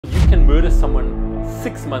can murder someone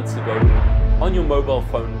 6 months ago on your mobile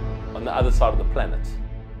phone on the other side of the planet.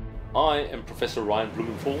 I am Professor Ryan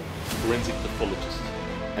Blumenthal, forensic pathologist,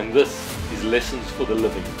 and this is Lessons for the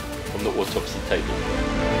Living from the autopsy table.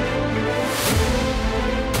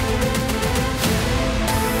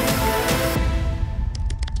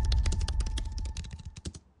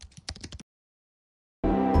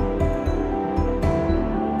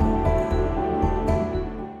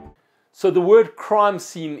 So the word crime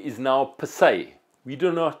scene is now passé. We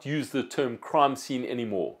do not use the term crime scene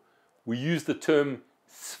anymore. We use the term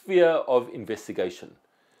sphere of investigation,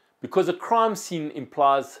 because a crime scene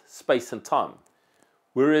implies space and time,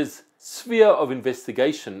 whereas sphere of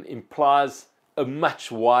investigation implies a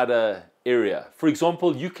much wider area. For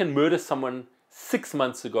example, you can murder someone 6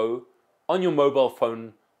 months ago on your mobile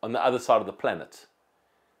phone on the other side of the planet.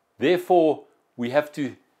 Therefore, we have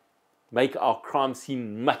to make our crime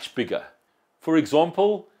scene much bigger. For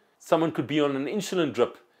example, someone could be on an insulin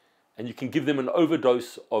drip and you can give them an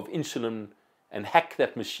overdose of insulin and hack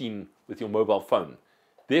that machine with your mobile phone.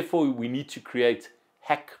 Therefore, we need to create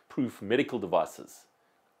hack-proof medical devices.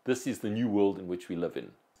 This is the new world in which we live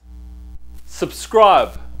in.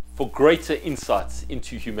 Subscribe for greater insights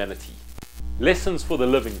into humanity. Lessons for the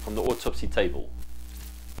living from the autopsy table.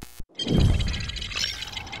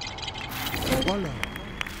 Voila.